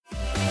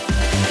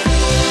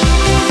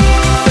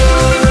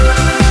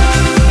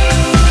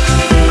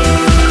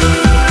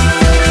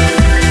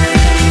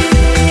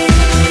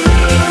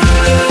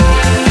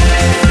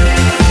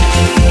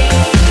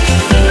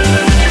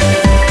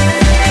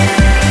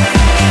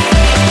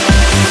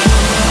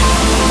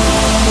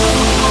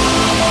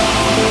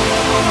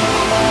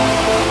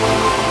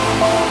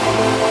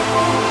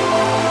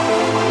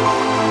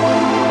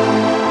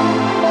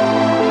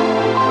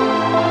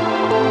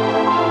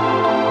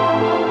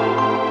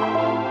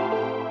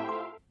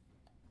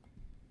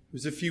It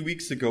was a few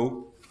weeks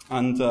ago,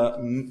 and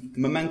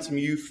Momentum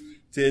Youth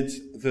did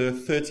the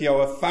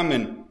 30-hour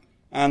famine.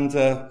 And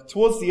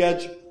towards the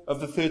edge of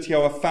the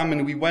 30-hour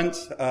famine, we went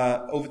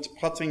over to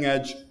Putting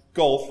Edge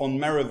Golf on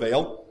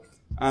Merivale.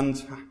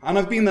 And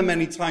I've been there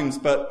many times,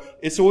 but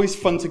it's always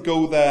fun to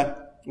go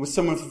there with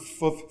someone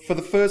for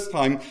the first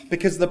time,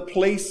 because the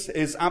place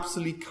is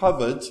absolutely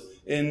covered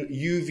in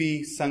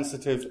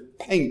UV-sensitive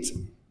paint.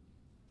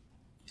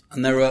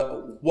 And there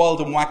are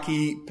wild and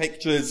wacky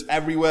pictures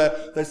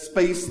everywhere. There's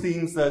space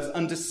themes, there's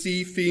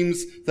undersea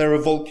themes, there are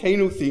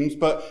volcano themes.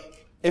 But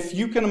if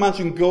you can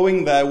imagine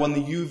going there when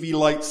the UV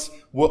lights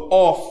were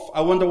off,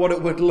 I wonder what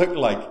it would look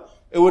like.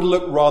 It would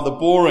look rather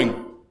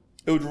boring.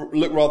 It would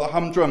look rather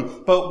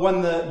humdrum. But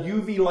when the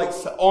UV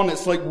lights are on,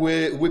 it's like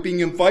we're being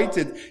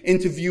invited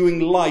into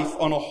viewing life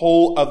on a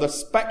whole other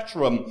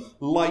spectrum.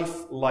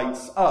 Life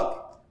lights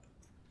up.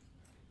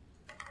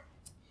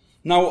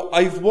 Now,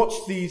 I've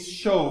watched these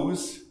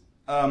shows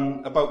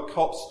about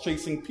cops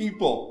chasing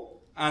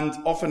people, and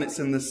often it's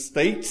in the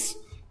States,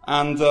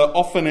 and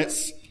often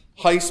it's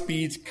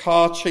high-speed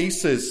car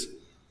chases.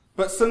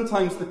 But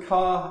sometimes the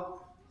car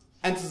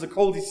enters a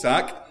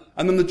cul-de-sac,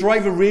 and then the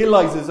driver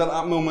realizes at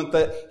that moment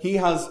that he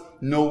has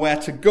nowhere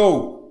to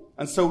go.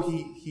 And so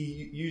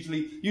he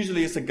usually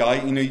it's a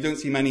guy, you don't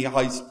see many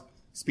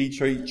high-speed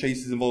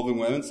chases involving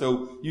women,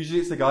 so usually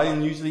it's a guy,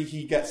 and usually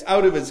he gets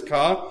out of his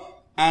car,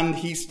 and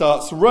he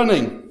starts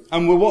running.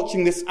 And we're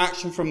watching this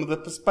action from the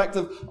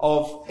perspective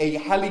of a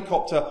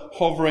helicopter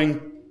hovering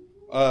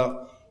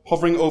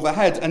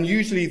overhead. And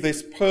usually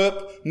this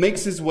perp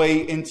makes his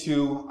way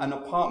into an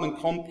apartment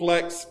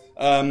complex,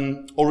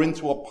 or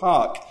into a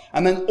park.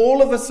 And then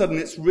all of a sudden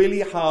it's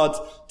really hard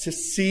to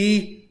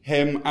see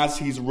him as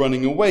he's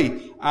running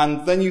away.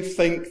 And then you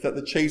think that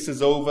the chase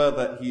is over,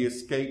 that he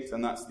escaped,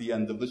 and that's the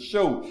end of the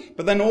show.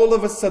 But then all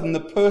of a sudden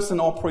the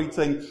person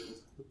operating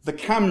the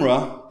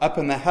camera up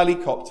in the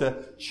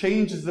helicopter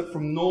changes it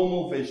from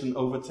normal vision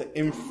over to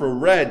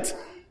infrared.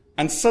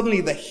 And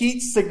suddenly the heat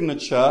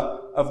signature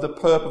of the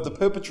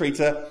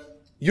perpetrator,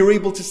 you're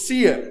able to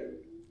see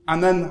it.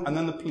 And then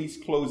the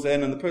police close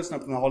in, and the person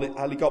up in the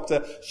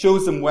helicopter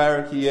shows them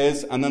where he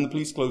is, and then the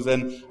police close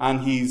in,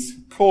 and he's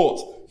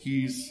caught.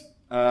 He's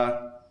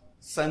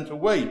sent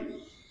away.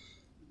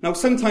 Now,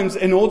 sometimes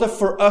in order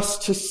for us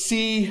to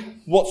see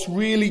what's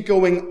really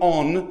going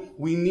on,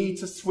 we need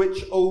to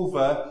switch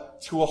over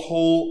to a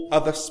whole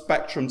other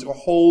spectrum, to a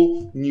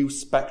whole new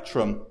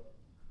spectrum.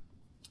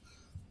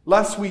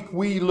 Last week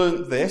we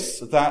learned this,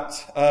 that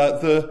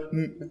the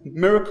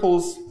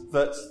miracles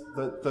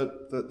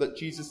that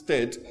Jesus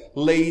did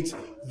laid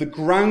the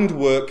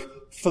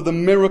groundwork for the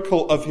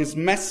miracle of his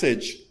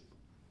message.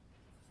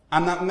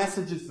 And that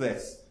message is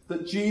this,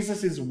 that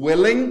Jesus is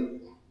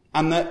willing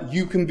and that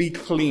you can be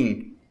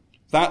clean.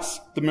 That's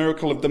the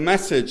miracle of the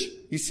message.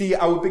 You see,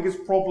 our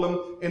biggest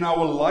problem in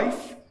our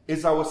life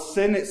is our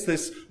sin. It's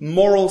this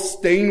moral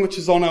stain which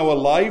is on our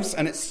lives,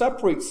 and it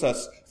separates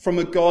us from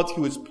a God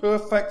who is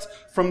perfect,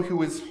 from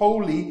who is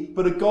holy,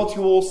 but a God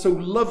who also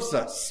loves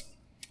us.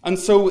 And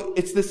so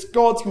it's this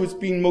God who has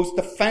been most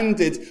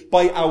offended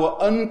by our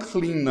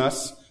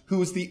uncleanness,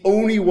 who is the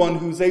only one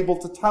who's able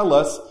to tell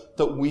us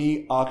that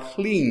we are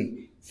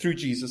clean through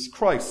Jesus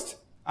Christ.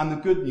 And the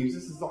good news,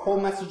 this is the whole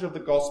message of the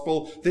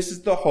gospel, this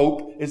is the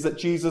hope, is that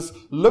Jesus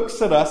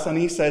looks at us and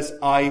he says,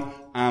 I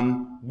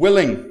am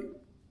willing.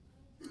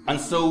 And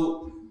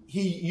so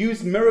he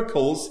used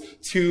miracles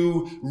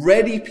to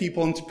ready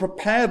people and to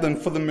prepare them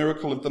for the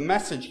miracle of the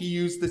message. He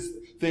used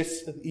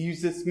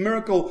this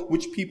miracle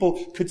which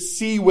people could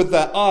see with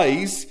their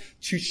eyes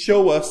to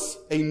show us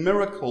a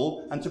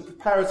miracle and to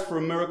prepare us for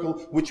a miracle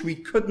which we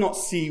could not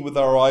see with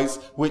our eyes,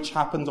 which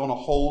happened on a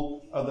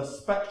whole other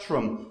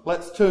spectrum.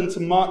 Let's turn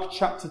to Mark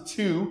chapter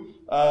 2,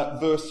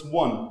 verse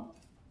 1.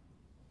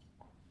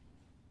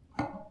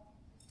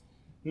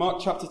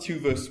 Mark chapter 2,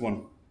 verse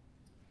 1.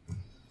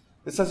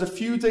 It says, a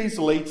few days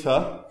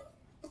later,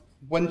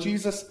 when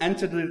Jesus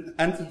again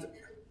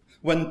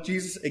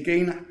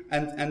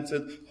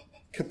entered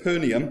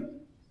Capernaum,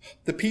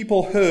 the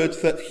people heard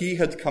that he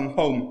had come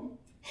home.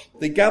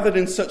 They gathered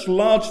in such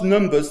large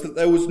numbers that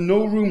there was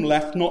no room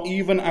left, not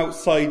even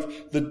outside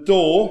the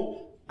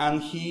door,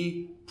 and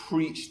he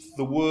preached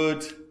the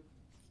word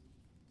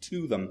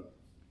to them.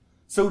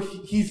 So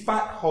he's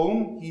back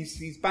home.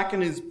 He's back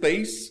in his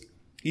base.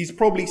 He's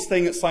probably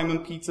staying at Simon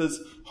Peter's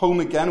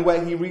home again,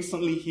 where he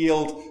recently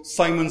healed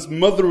Simon's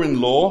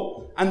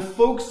mother-in-law. And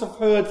folks have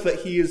heard that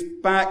he is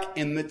back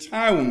in the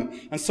town.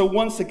 And so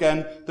once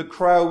again, the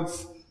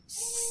crowds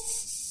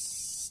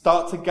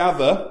start to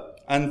gather,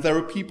 and there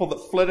are people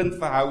that flood into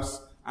the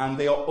house, and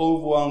they are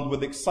overwhelmed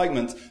with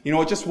excitement.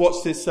 I just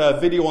watched this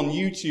video on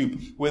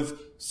YouTube with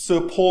Sir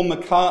Paul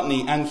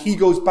McCartney, and he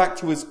goes back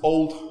to his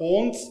old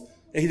haunt,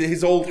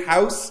 his old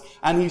house,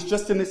 and he's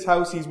just in this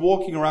house. He's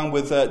walking around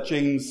with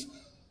James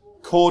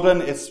Corden.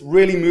 It's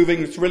really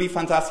moving. It's really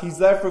fantastic. He's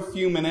there for a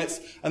few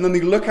minutes, and then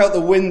they look out the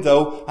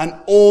window, and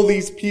all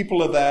these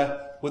people are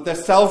there with their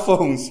cell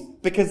phones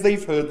because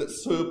they've heard that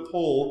Sir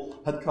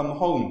Paul had come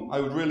home.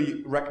 I would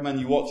really recommend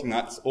you watching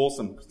that. It's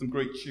awesome. Some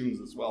great tunes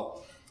as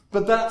well.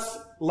 But that's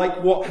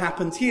like what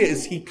happened here,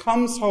 is he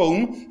comes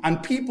home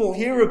and people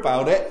hear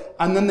about it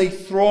and then they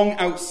throng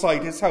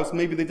outside his house.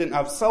 Maybe they didn't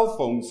have cell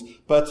phones,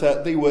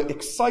 but they were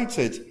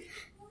excited.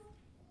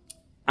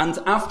 And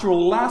after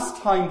all,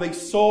 last time they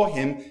saw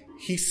him,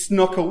 he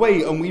snuck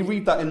away. And we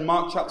read that in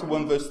Mark chapter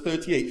 1, verse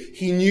 38.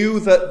 He knew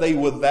that they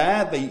were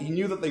there. He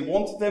knew that they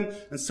wanted him.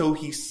 And so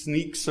he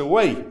sneaks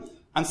away.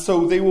 And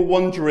so they were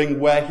wondering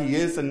where he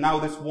is. And now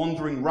this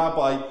wandering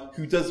rabbi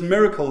who does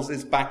miracles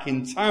is back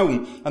in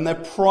town. And they're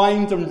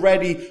primed and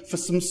ready for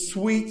some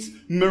sweet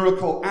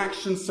miracle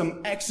action,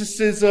 some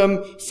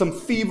exorcism, some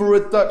fever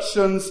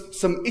reductions,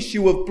 some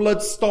issue of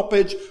blood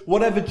stoppage.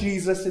 Whatever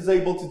Jesus is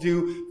able to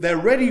do, they're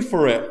ready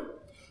for it.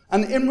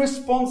 And in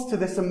response to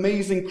this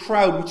amazing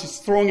crowd which is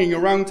thronging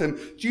around him,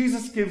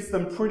 Jesus gives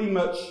them pretty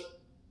much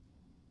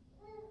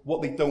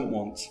what they don't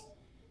want.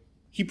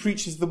 He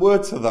preaches the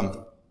word to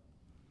them.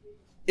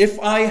 If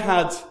I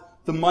had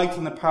the might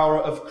and the power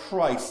of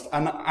Christ,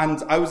 and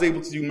I was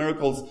able to do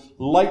miracles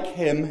like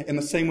him in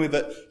the same way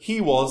that he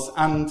was,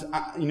 and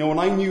and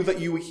I knew that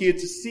you were here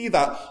to see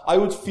that, I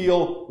would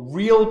feel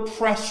real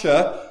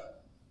pressure,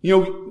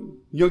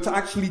 to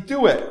actually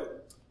do it.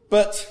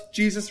 But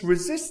Jesus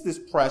resists this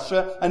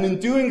pressure, and in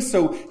doing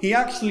so, he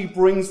actually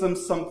brings them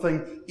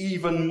something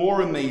even more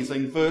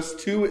amazing. Verse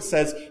 2, it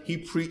says, he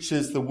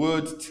preaches the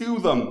word to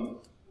them.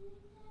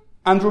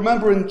 And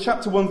remember in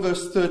chapter 1,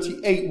 verse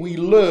 38, we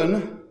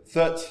learn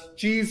that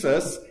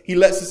Jesus, he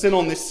lets us in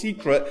on this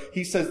secret.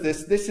 He says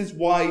this is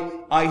why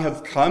I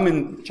have come,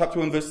 in chapter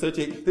 1, verse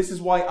 38, this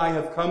is why I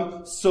have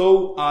come,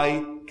 so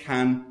I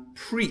can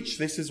preach.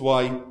 This is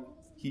why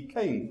he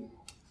came.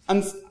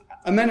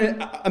 And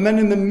then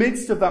in the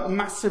midst of that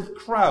massive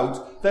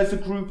crowd, there's a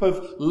group of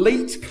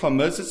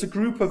latecomers. It's a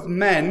group of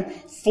men,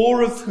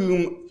 four of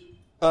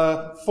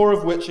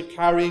which are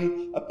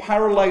carrying a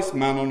paralyzed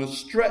man on a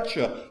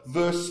stretcher.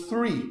 Verse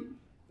 3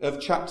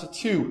 of chapter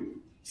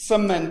 2.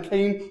 Some men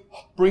came,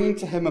 bringing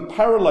to him a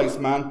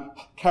paralyzed man,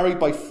 carried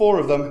by four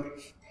of them.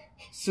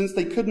 Since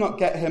they could not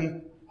get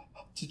him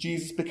to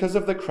Jesus because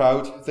of the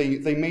crowd,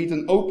 they made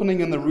an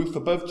opening in the roof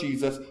above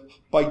Jesus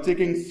by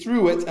digging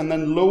through it and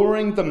then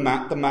lowering the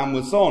mat the man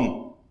was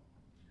on.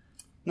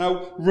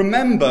 Now,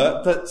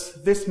 remember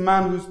that this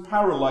man who's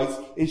paralyzed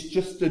is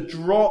just a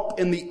drop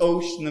in the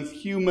ocean of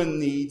human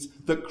needs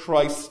that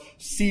Christ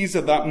sees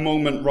at that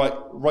moment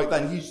right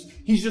then.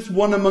 He's just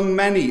one among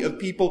many of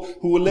people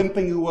who are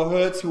limping, who are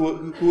hurt,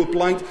 who are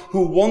blind,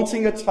 who are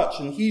wanting a touch,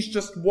 and he's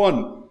just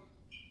one.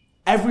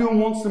 Everyone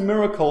wants a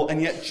miracle,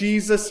 and yet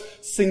Jesus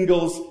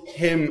singles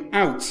him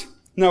out.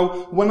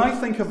 Now, when I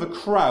think of a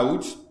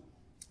crowd,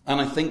 and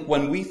I think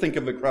when we think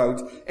of a crowd,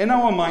 in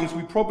our minds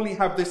we probably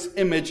have this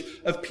image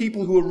of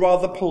people who are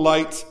rather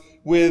polite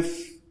with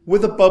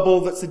a bubble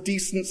that's a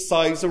decent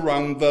size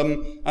around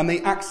them, and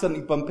they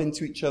accidentally bump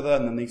into each other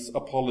and then they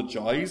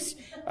apologize,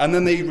 and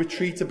then they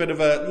retreat a bit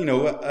of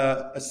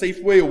a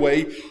safe way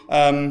away,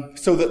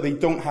 so that they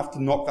don't have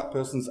to knock that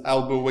person's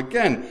elbow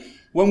again.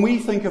 When we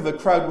think of a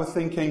crowd, we're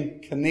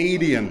thinking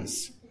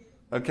Canadians,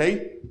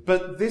 okay?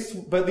 But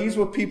these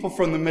were people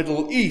from the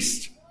Middle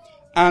East,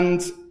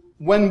 and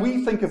when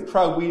we think of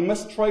crowd, we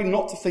must try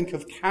not to think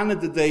of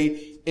Canada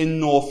Day in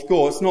North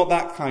Gore. It's not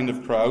that kind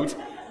of crowd.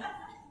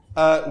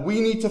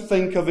 We need to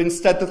think of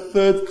instead the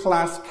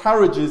third-class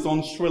carriages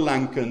on Sri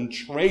Lankan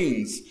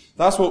trains.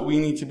 That's what we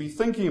need to be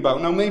thinking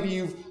about. Now, maybe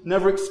you've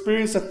never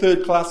experienced a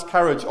third-class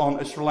carriage on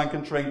a Sri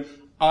Lankan train.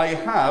 I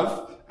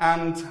have,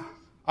 and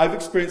I've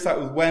experienced that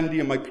with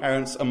Wendy and my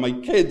parents and my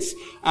kids,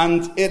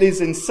 and it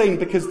is insane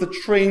because the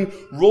train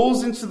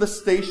rolls into the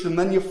station,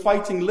 then you're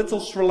fighting little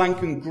Sri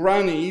Lankan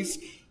grannies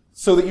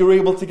so that you're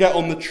able to get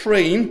on the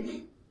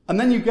train, and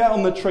then you get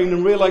on the train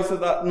and realize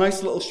that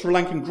nice little Sri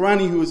Lankan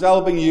granny who was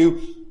helping you,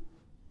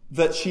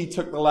 that she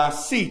took the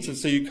last seat, and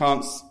so you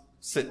can't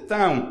sit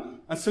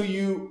down. And so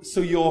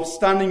you're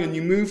standing and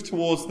you move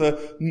towards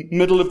the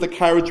middle of the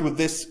carriage with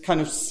this kind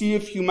of sea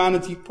of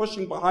humanity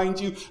pushing behind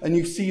you, and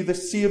you see the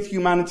sea of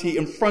humanity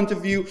in front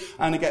of you,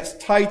 and it gets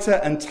tighter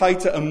and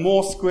tighter and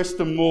more squished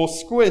and more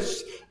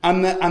squished,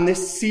 and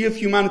this sea of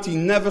humanity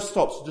never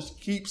stops. It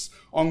just keeps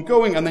on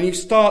going, and then you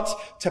start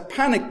to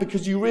panic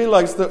because you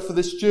realize that for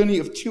this journey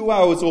of 2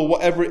 hours or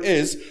whatever it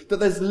is,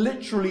 that there's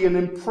literally an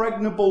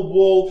impregnable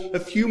wall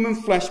of human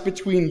flesh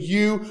between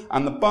you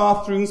and the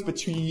bathrooms,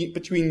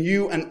 between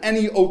you and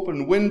any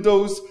open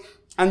windows,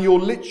 and you're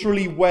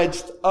literally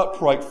wedged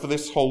upright for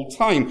this whole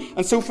time.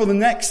 And so for the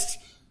next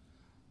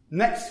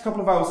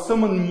couple of hours,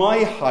 someone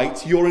my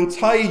height, your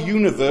entire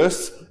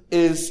universe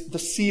is the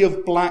sea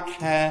of black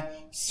hair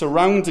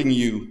surrounding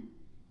you.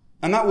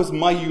 And that was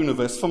my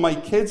universe. For my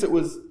kids, it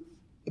was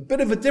a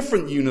bit of a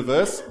different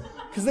universe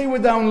because they were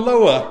down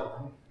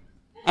lower.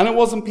 And it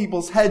wasn't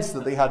people's heads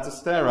that they had to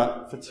stare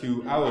at for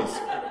 2 hours.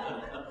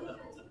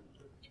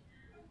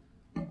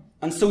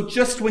 And so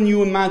just when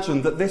you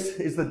imagine that this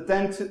is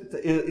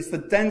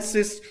the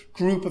densest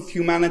group of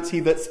humanity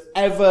that's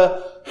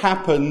ever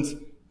happened,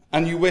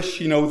 and you wish,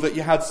 that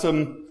you had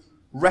some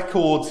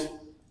record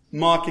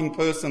marking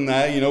person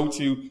there,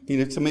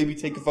 to maybe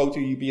take a photo,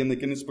 you be in the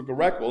Guinness Book of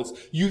Records.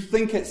 You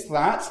think it's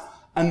that,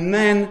 and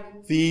then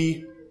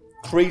the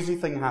crazy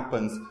thing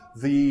happens.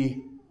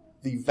 The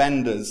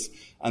vendors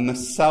and the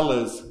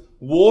sellers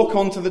walk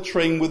onto the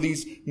train with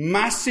these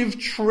massive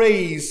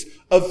trays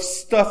of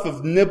stuff,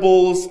 of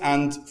nibbles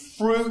and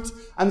fruit,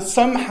 and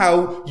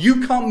somehow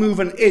you can't move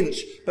an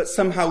inch, but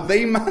somehow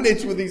they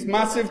manage with these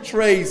massive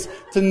trays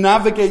to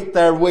navigate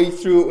their way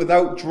through it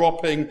without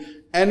dropping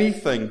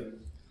anything.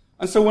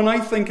 And so when I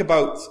think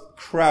about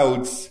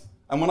crowds,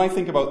 and when I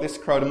think about this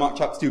crowd in Mark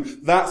chapter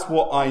 2, that's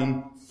what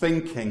I'm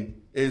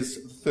thinking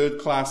is third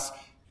class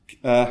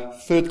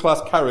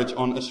carriage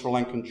on a Sri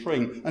Lankan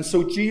train. And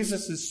so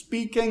Jesus is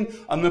speaking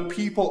and the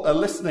people are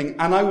listening.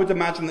 And I would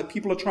imagine that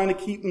people are trying to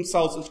keep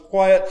themselves as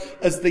quiet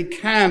as they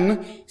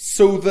can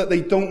so that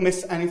they don't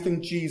miss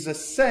anything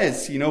Jesus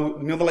says.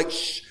 They're like,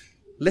 shh,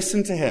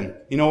 listen to him.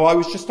 I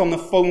was just on the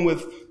phone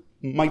with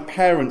my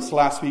parents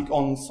last week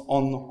on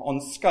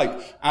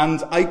Skype,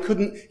 and I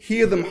couldn't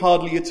hear them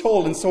hardly at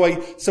all. And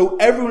so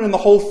everyone in the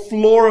whole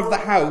floor of the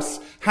house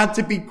had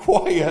to be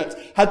quiet,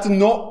 had to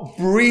not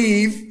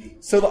breathe,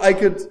 so that I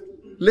could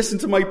listen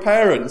to my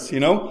parents,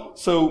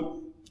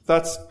 So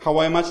that's how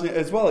I imagine it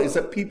as well, is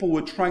that people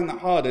were trying their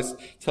hardest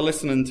to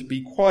listen and to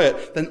be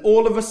quiet. Then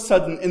all of a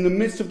sudden, in the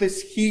midst of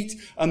this heat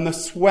and the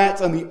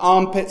sweat and the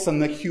armpits and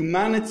the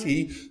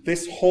humanity,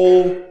 this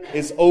hole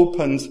is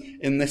opened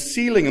in the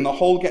ceiling, and the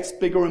hole gets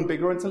bigger and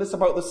bigger until it's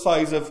about the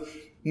size of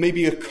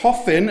maybe a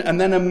coffin, and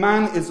then a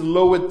man is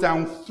lowered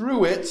down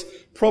through it,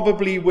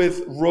 probably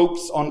with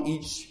ropes on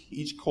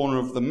each corner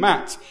of the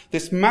mat.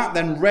 This mat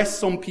then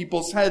rests on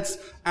people's heads,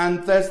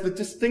 and there's the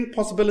distinct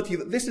possibility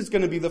that this is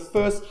going to be the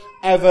first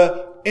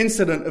ever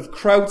incident of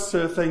crowd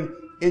surfing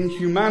in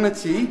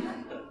humanity,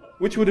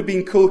 which would have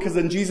been cool because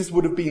then Jesus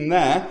would have been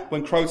there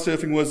when crowd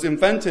surfing was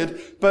invented.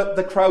 But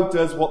the crowd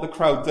does what the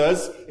crowd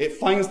does. It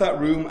finds that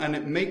room and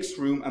it makes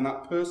room, and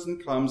that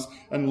person comes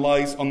and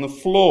lies on the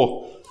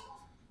floor.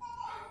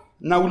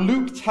 Now,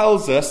 Luke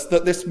tells us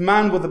that this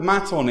man with a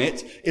mat on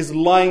it is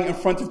lying in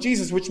front of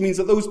Jesus, which means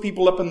that those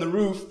people up on the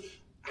roof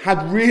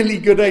had really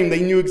good aim.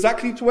 They knew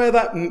exactly to where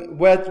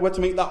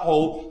to make that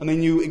hole, and they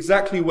knew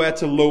exactly where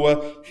to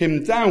lower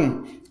him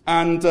down.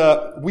 And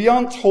we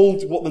aren't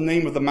told what the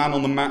name of the man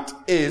on the mat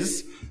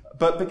is,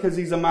 but because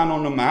he's a man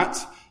on a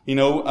mat,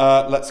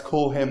 let's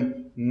call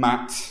him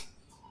Matt.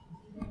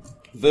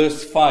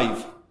 Verse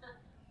 5.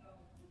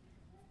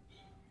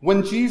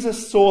 When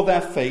Jesus saw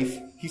their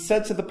faith, he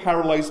said to the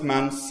paralyzed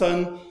man,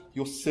 "Son,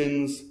 your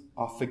sins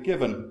are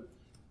forgiven."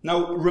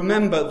 Now,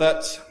 remember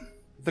that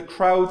the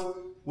crowd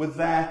were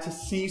there to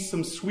see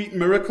some sweet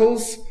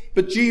miracles,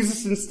 but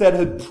Jesus instead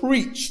had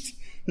preached.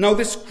 Now,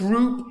 this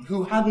group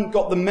who hadn't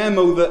got the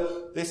memo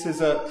that this is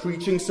a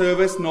preaching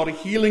service, not a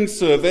healing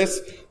service,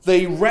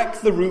 they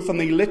wrecked the roof and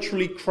they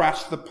literally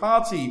crashed the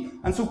party.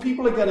 And so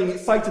people are getting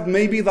excited.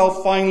 Maybe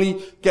they'll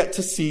finally get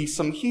to see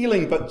some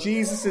healing. But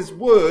Jesus'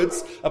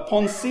 words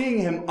upon seeing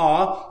him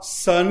are,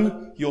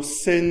 "Son, your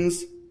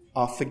sins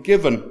are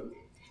forgiven."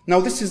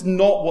 Now, this is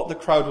not what the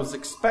crowd was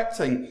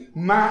expecting.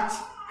 Matt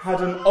had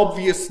an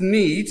obvious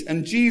need,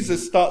 and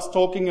Jesus starts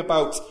talking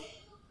about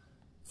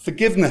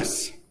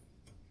forgiveness.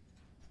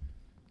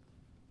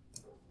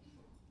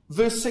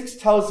 Verse 6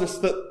 tells us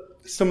that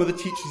some of the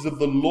teachers of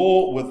the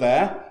law were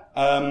there.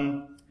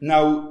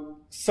 Now,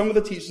 some of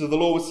the teachers of the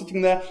law were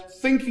sitting there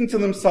thinking to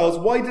themselves,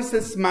 why does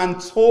this man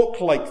talk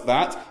like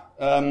that,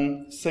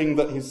 saying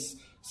that his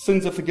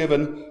sins are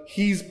forgiven?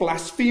 He's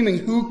blaspheming.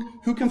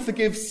 Who can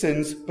forgive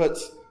sins but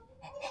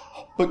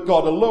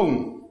God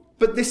alone?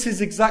 But this is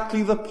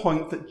exactly the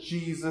point that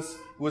Jesus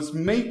was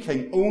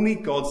making. Only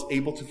God's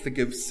able to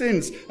forgive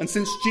sins. And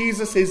since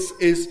Jesus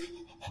is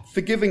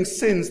forgiving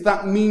sins,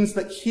 that means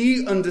that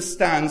he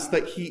understands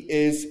that he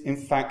is, in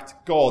fact,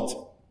 God.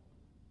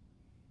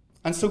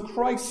 And so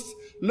Christ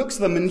looks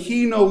at them and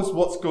he knows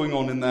what's going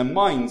on in their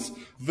minds.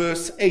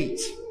 Verse 8,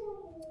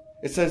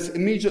 it says,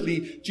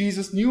 immediately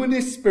Jesus knew in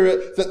his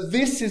spirit that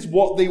this is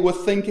what they were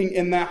thinking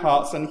in their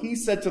hearts. And he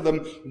said to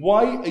them,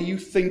 why are you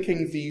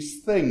thinking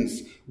these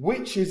things?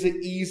 Which is it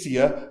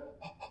easier,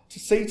 to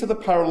say to the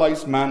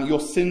paralyzed man, your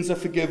sins are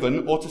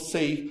forgiven, or to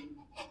say,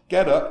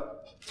 get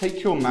up,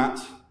 take your mat,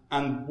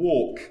 and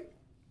walk?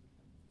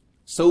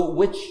 So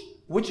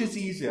which is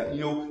easier?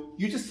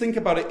 You just think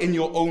about it in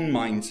your own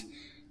mind.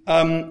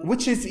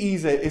 Which is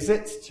easier? Is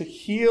it to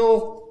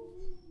heal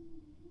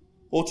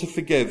or to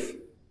forgive?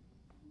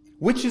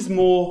 Which is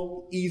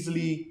more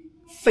easily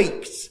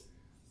faked?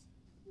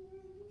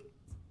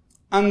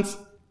 And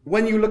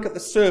when you look at the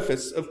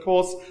surface, of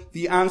course,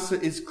 the answer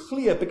is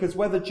clear, because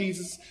whether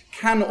Jesus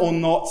can or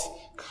not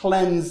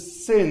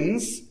cleanse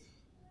sins,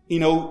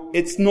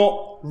 it's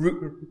not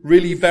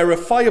really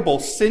verifiable.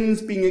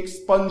 Sins being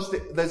expunged,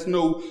 there's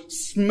no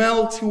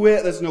smell to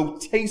it, there's no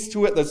taste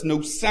to it, there's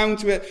no sound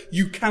to it.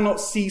 You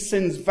cannot see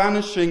sins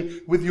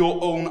vanishing with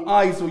your own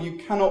eyes, or you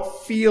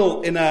cannot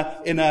feel in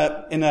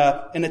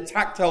a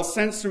tactile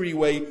sensory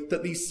way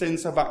that these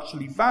sins have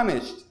actually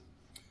vanished.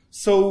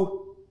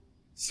 So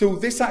So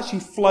this actually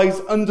flies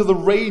under the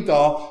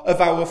radar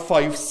of our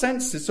five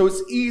senses. So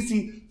it's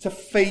easy to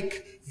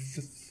fake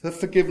the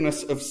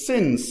forgiveness of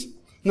sins.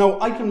 Now,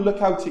 I can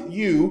look out at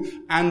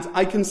you and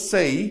I can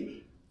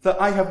say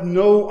that I have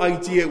no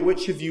idea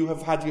which of you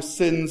have had your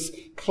sins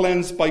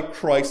cleansed by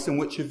Christ and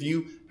which of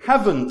you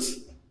haven't.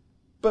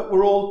 But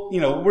we're all,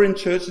 we're in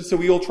church, and so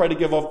we all try to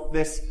give off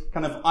this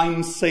kind of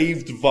I'm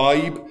saved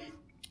vibe.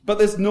 But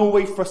there's no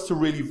way for us to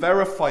really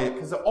verify it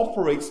because it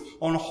operates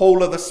on a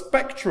whole other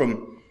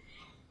spectrum.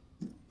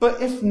 But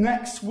if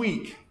next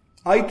week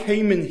I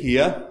came in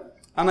here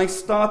and I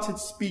started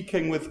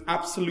speaking with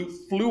absolute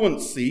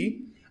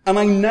fluency, and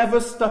I never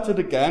stuttered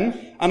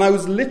again, and I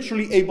was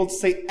literally able to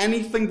say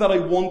anything that I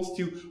wanted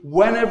to,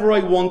 whenever I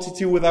wanted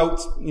to, without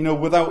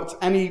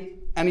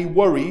any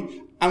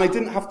worry, and I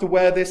didn't have to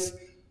wear this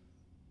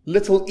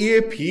little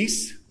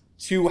earpiece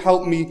to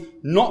help me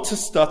not to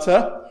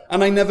stutter,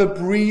 and I never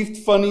breathed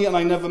funny, and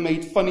I never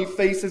made funny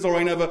faces, or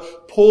I never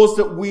paused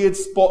at weird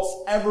spots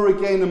ever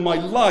again in my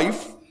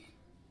life,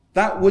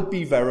 that would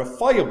be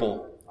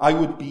verifiable. I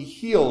would be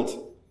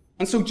healed.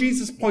 And so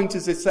Jesus' point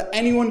is this, that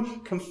anyone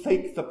can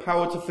fake the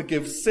power to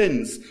forgive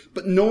sins,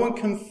 but no one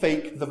can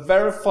fake the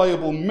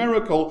verifiable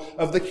miracle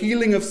of the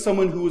healing of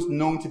someone who is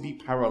known to be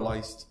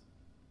paralyzed.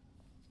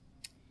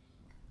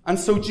 And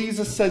so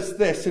Jesus says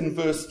this in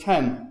verse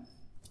 10.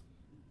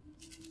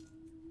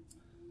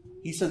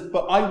 He says,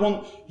 but I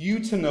want you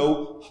to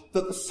know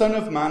that the Son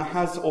of Man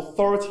has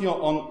authority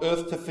on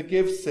earth to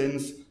forgive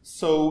sins.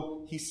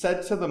 So he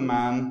said to the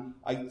man,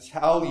 I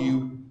tell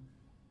you,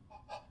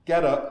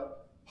 get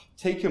up,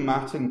 take your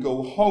mat and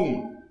go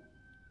home.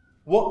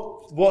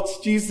 What's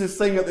Jesus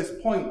saying at this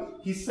point?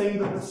 He's saying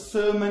that the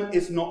sermon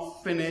is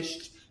not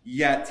finished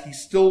yet.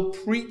 He's still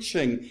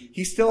preaching.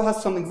 He still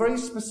has something very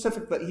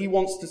specific that he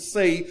wants to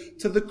say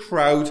to the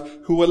crowd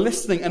who are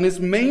listening. And his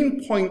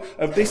main point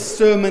of this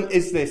sermon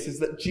is this, is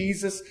that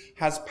Jesus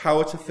has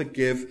power to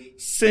forgive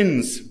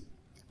sins.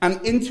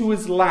 And into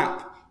his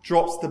lap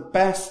drops the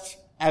best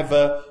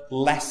ever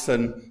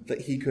lesson that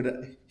he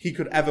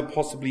could ever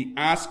possibly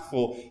ask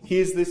for.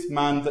 Here's this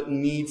man that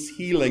needs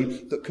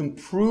healing, that can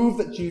prove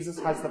that Jesus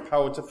has the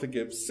power to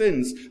forgive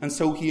sins. And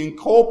so he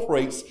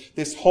incorporates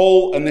this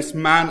whole and this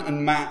man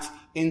and mat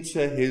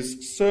into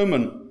his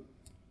sermon.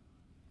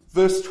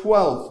 Verse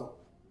 12.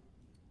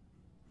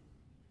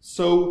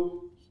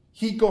 So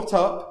he got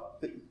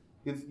up.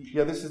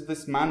 This is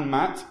this man,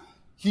 Matt.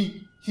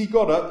 He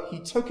got up, he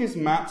took his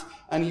mat,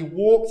 and he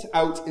walked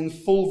out in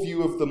full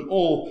view of them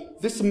all.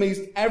 This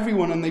amazed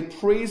everyone, and they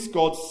praised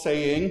God,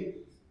 saying,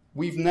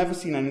 we've never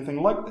seen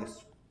anything like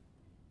this.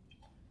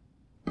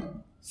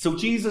 So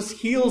Jesus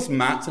heals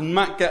Matt, and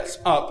Matt gets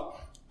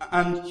up,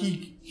 and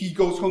he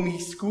goes home. He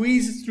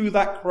squeezes through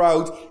that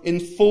crowd in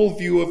full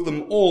view of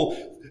them all.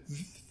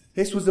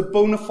 This was a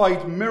bona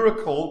fide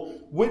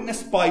miracle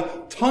witnessed by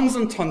tons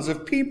and tons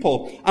of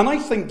people. And I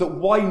think that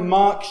why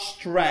Mark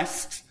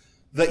stressed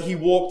that he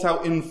walked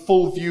out in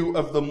full view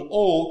of them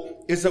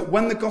all is that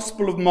when the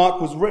Gospel of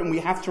Mark was written, we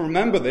have to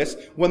remember this,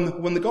 when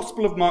the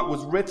Gospel of Mark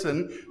was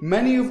written,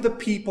 many of the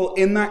people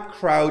in that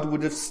crowd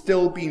would have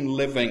still been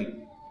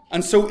living.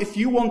 And so if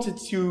you wanted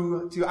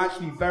to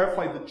actually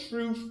verify the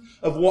truth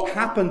of what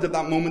happened at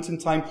that moment in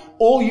time,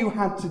 all you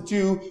had to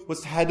do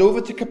was to head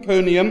over to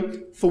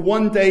Capernaum for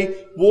one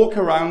day, walk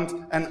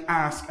around and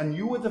ask, and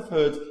you would have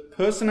heard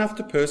person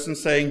after person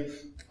saying,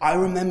 I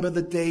remember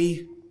the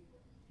day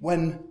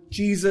when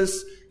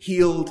Jesus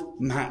healed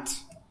Matt.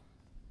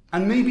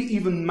 And maybe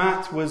even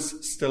Matt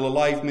was still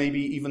alive. Maybe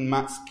even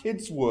Matt's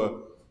kids were.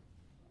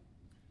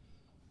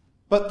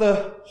 But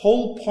the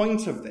whole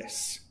point of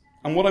this,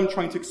 and what I'm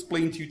trying to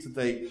explain to you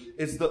today,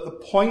 is that the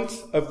point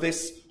of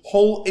this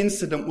whole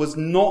incident was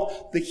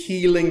not the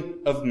healing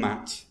of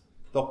Matt.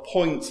 The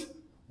point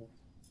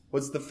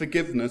was the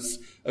forgiveness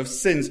of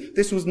sins.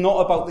 This was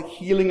not about the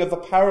healing of a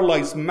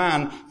paralyzed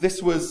man.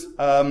 This was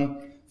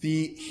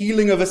the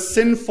healing of a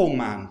sinful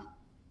man.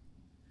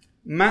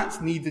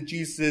 Matt needed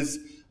Jesus'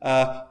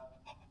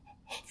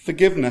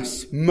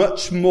 forgiveness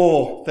much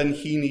more than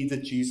he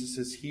needed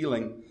Jesus'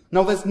 healing.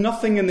 Now, there's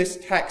nothing in this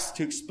text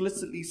to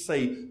explicitly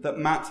say that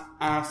Matt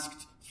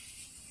asked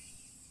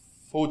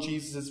for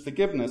Jesus'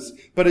 forgiveness.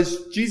 But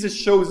as Jesus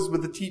shows us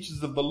with the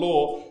teachers of the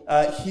law,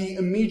 he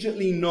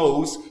immediately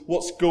knows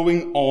what's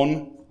going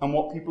on and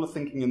what people are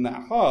thinking in their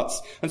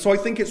hearts. And so I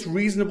think it's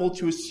reasonable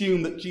to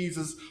assume that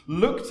Jesus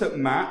looked at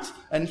Matt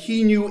and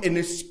he knew in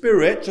his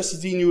spirit, just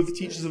as he knew with the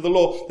teachers of the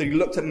law, that he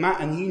looked at Matt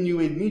and he knew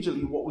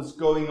immediately what was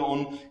going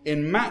on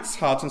in Matt's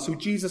heart. And so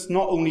Jesus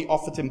not only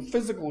offered him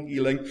physical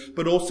healing,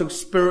 but also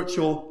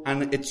spiritual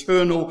and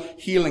eternal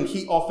healing.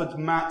 He offered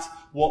Matt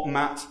what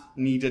Matt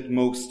needed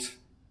most.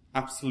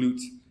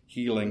 Absolute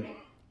healing.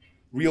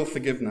 Real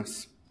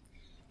forgiveness.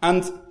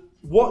 And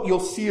what you'll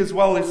see as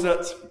well is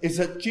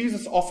that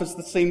Jesus offers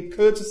the same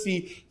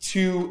courtesy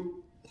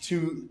to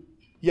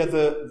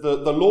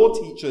the law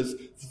teachers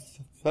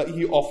that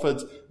he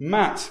offered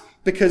Matt.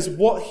 Because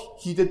what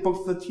he did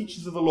both for the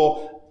teachers of the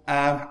law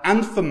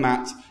and for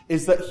Matt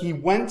is that he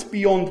went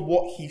beyond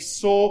what he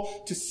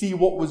saw to see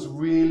what was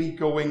really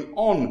going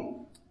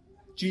on.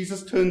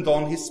 Jesus turned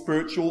on his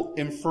spiritual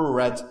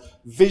infrared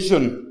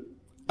vision.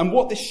 And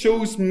what this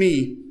shows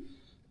me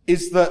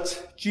is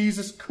that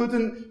Jesus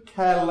couldn't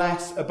care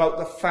less about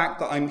the fact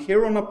that I'm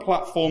here on a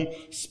platform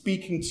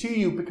speaking to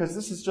you, because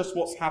this is just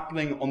what's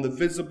happening on the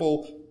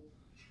visible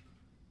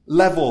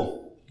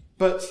level.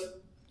 But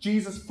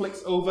Jesus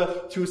flicks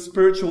over to a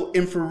spiritual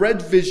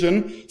infrared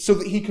vision so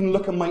that he can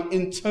look at my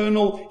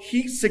internal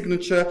heat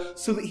signature,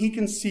 so that he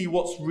can see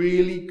what's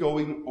really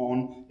going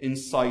on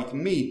inside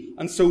me.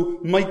 And so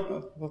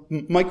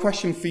my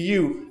question for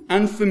you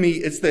and for me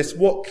is this: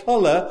 what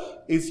color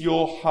is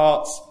your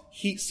heart's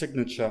heat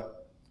signature?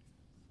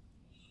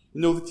 You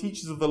know, the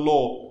teachers of the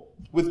law,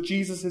 with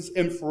Jesus'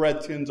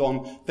 infrared turned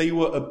on, they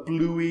were a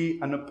bluey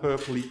and a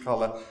purpley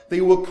color. They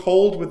were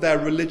cold with their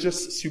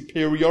religious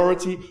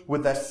superiority,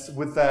 with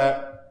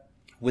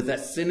their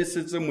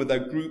cynicism, with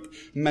their group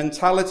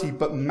mentality.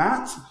 But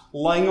Matt,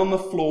 lying on the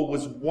floor,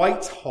 was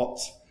white hot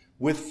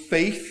with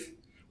faith,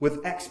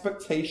 with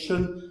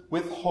expectation,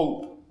 with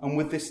hope, and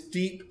with this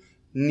deep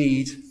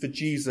need for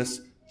Jesus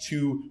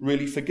to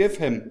really forgive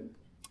him.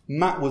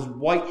 Matt was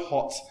white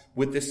hot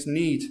with this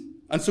need.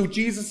 And so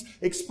Jesus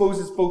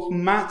exposes both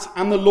Matt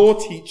and the law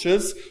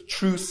teachers'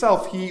 true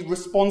self. He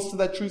responds to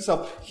their true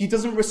self. He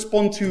doesn't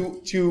respond to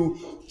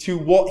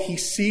what he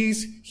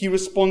sees. He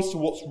responds to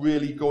what's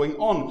really going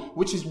on,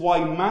 which is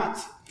why Matt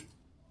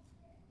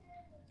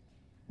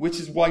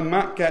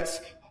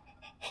gets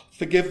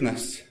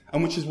forgiveness,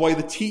 and which is why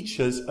the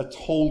teachers are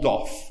told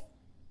off.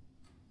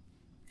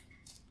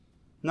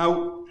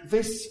 Now,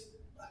 this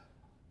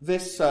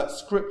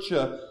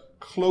scripture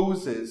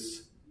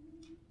closes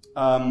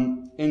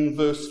in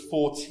verse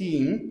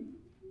 14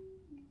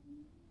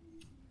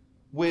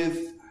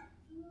 with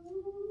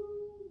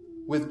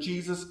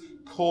Jesus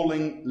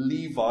calling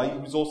Levi,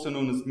 who's also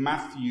known as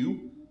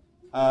Matthew,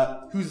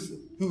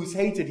 who's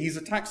hated. He's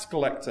a tax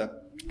collector.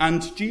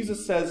 And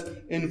Jesus says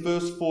in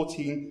verse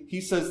 14,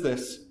 he says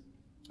this,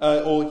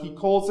 or he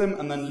calls him,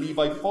 and then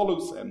Levi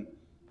follows him.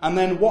 And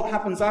then what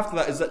happens after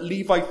that is that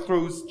Levi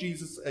throws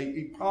Jesus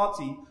a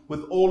party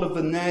with all of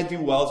the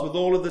ne'er-do-wells, with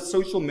all of the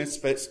social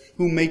misfits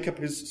who make up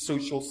his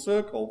social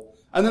circle.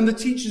 And then the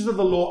teachers of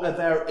the law are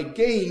there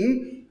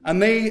again, and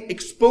they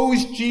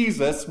expose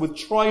Jesus with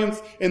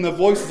triumph in their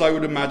voices, I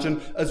would imagine,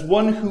 as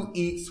one who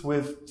eats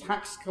with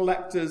tax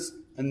collectors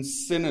and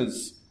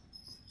sinners.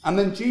 And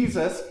then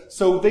Jesus,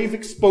 so they've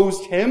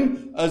exposed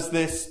him as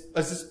this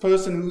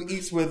person who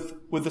eats with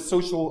the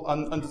social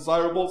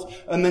undesirables.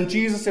 And then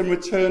Jesus in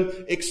return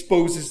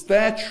exposes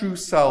their true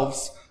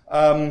selves.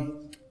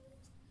 And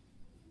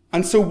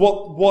so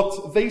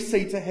what they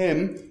say to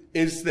him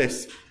is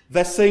this.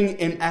 They're saying,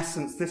 in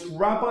essence, this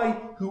rabbi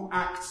who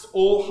acts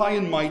all high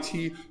and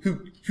mighty,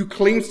 who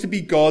claims to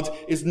be God,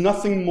 is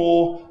nothing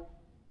more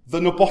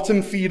than a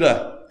bottom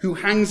feeder who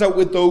hangs out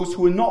with those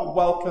who are not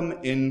welcome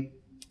in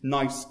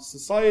nice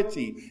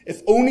society.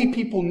 If only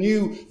people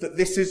knew that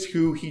this is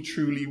who he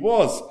truly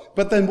was.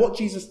 But then what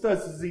Jesus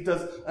does is he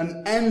does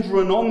an end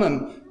run on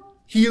them.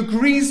 He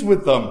agrees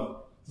with them.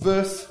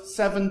 Verse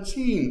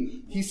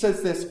 17, he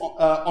says this,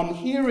 on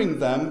hearing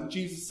them,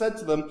 Jesus said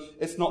to them,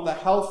 "It's not the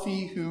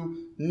healthy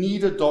who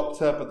need a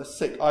doctor, but the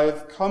sick. I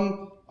have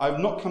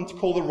not come to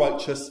call the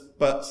righteous,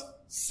 but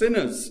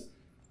sinners."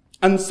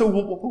 And so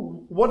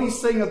what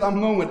he's saying at that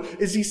moment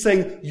is he's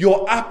saying,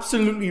 you're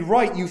absolutely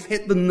right. You've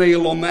hit the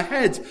nail on the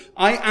head.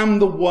 I am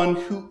the one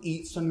who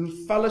eats and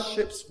who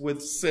fellowships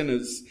with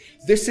sinners.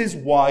 This is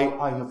why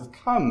I have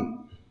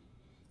come.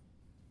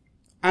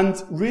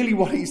 And really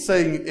what he's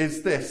saying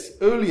is this.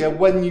 Earlier,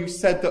 when you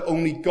said that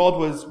only God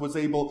was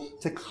able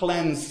to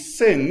cleanse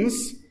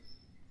sins,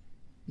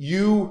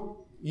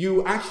 you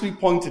actually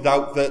pointed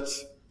out that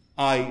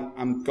I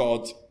am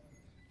God.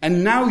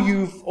 And now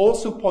you've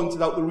also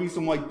pointed out the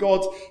reason why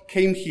God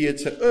came here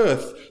to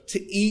earth,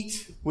 to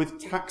eat with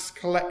tax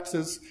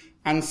collectors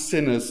and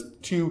sinners,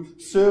 to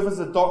serve as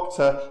a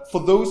doctor for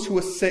those who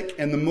are sick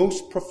in the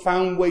most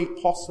profound way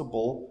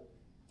possible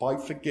by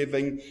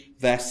forgiving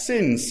their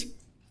sins.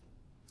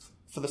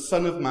 For the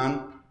Son of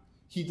Man,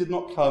 he did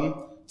not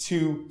come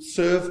to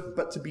serve,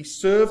 but to be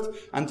served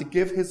and to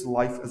give his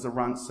life as a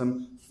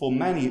ransom for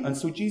many. And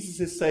so Jesus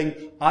is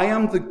saying, I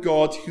am the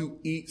God who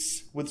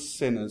eats with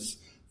sinners.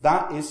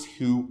 That is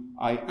who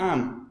I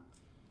am.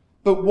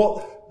 But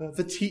what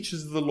the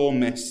teachers of the law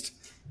missed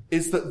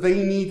is that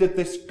they needed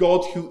this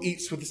God who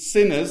eats with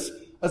sinners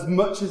as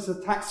much as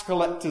the tax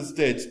collectors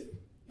did.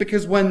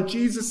 Because when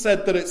Jesus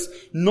said that it's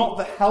not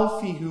the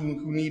healthy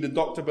who need a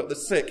doctor, but the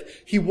sick,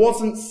 he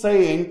wasn't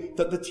saying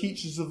that the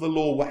teachers of the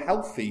law were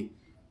healthy.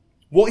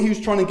 What he was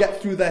trying to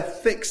get through their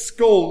thick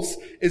skulls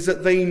is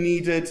that they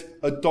needed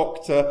a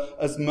doctor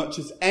as much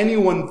as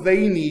anyone.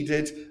 They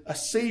needed a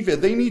savior.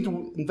 They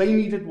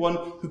needed one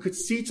who could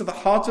see to the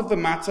heart of the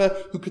matter,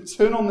 who could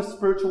turn on the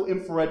spiritual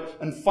infrared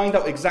and find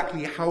out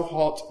exactly how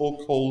hot or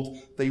cold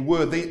they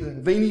were.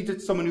 They needed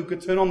someone who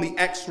could turn on the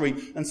X-ray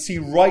and see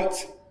right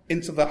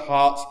into the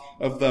heart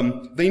of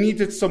them. They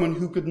needed someone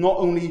who could not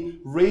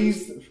only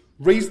raise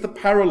raise the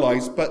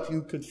paralyzed, but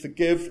who could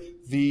forgive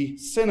the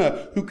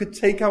sinner, who could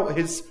take out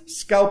his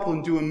scalpel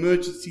and do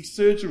emergency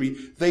surgery.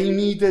 They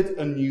needed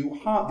a new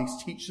heart,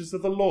 these teachers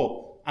of the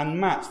law. And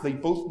Matt, they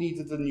both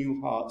needed a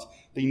new heart.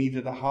 They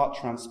needed a heart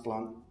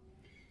transplant.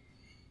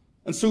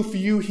 And so for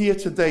you here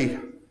today,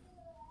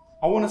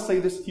 I want to say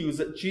this to you, is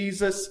that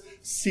Jesus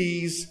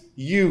sees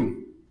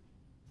you.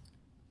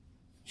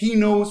 He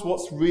knows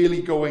what's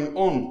really going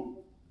on.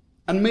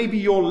 And maybe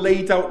you're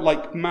laid out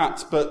like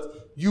Matt,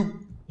 but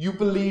you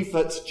believe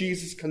that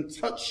Jesus can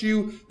touch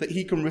you, that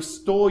he can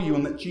restore you,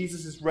 and that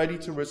Jesus is ready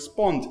to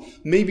respond.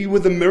 Maybe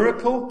with a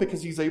miracle,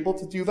 because he's able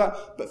to do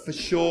that, but for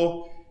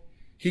sure,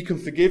 he can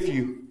forgive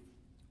you.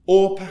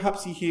 Or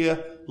perhaps you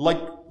hear, like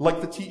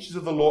the teachers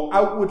of the law,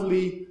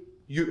 outwardly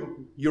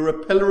you're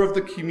a pillar of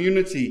the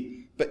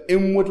community, but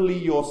inwardly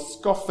you're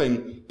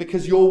scoffing,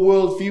 because your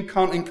worldview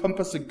can't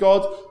encompass a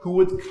God who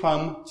would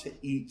come to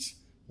eat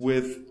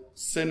with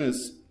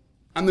sinners.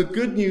 And the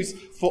good news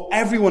for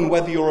everyone,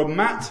 whether you're a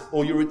Matt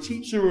or you're a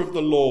teacher of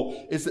the law,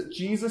 is that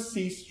Jesus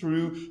sees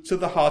through to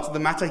the heart of the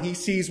matter. He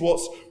sees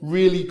what's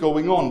really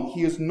going on.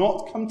 He has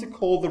not come to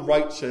call the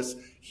righteous.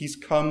 He's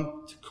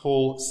come to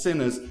call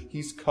sinners.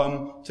 He's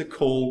come to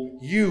call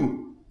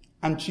you.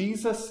 And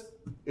Jesus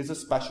is a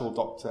special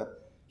doctor.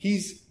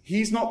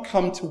 He's not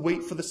come to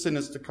wait for the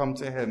sinners to come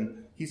to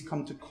him. He's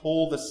come to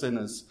call the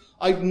sinners.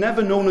 I've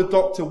never known a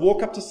doctor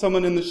walk up to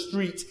someone in the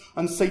street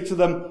and say to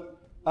them,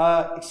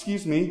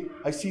 excuse me,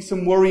 I see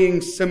some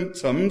worrying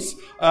symptoms.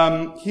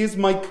 Here's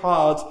my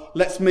card.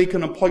 Let's make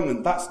an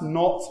appointment. That's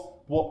not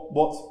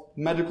what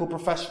medical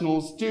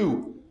professionals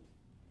do.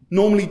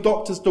 Normally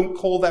doctors don't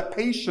call their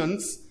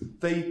patients.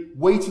 They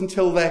wait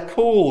until they're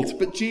called.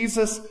 But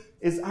Jesus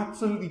is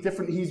absolutely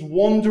different. He's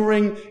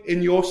wandering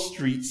in your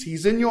streets.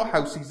 He's in your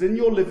house. He's in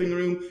your living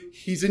room.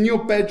 He's in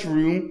your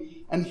bedroom.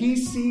 And he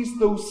sees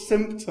those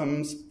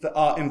symptoms that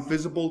are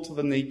invisible to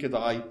the naked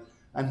eye.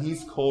 And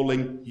he's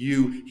calling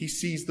you. He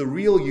sees the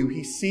real you.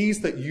 He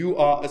sees that you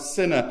are a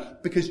sinner,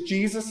 because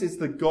Jesus is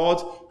the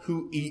God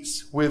who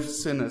eats with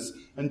sinners.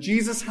 And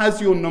Jesus has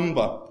your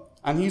number,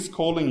 and he's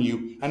calling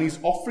you, and he's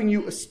offering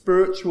you a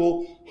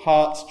spiritual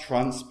heart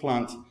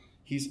transplant.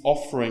 He's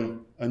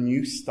offering a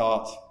new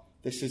start.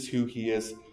 This is who he is.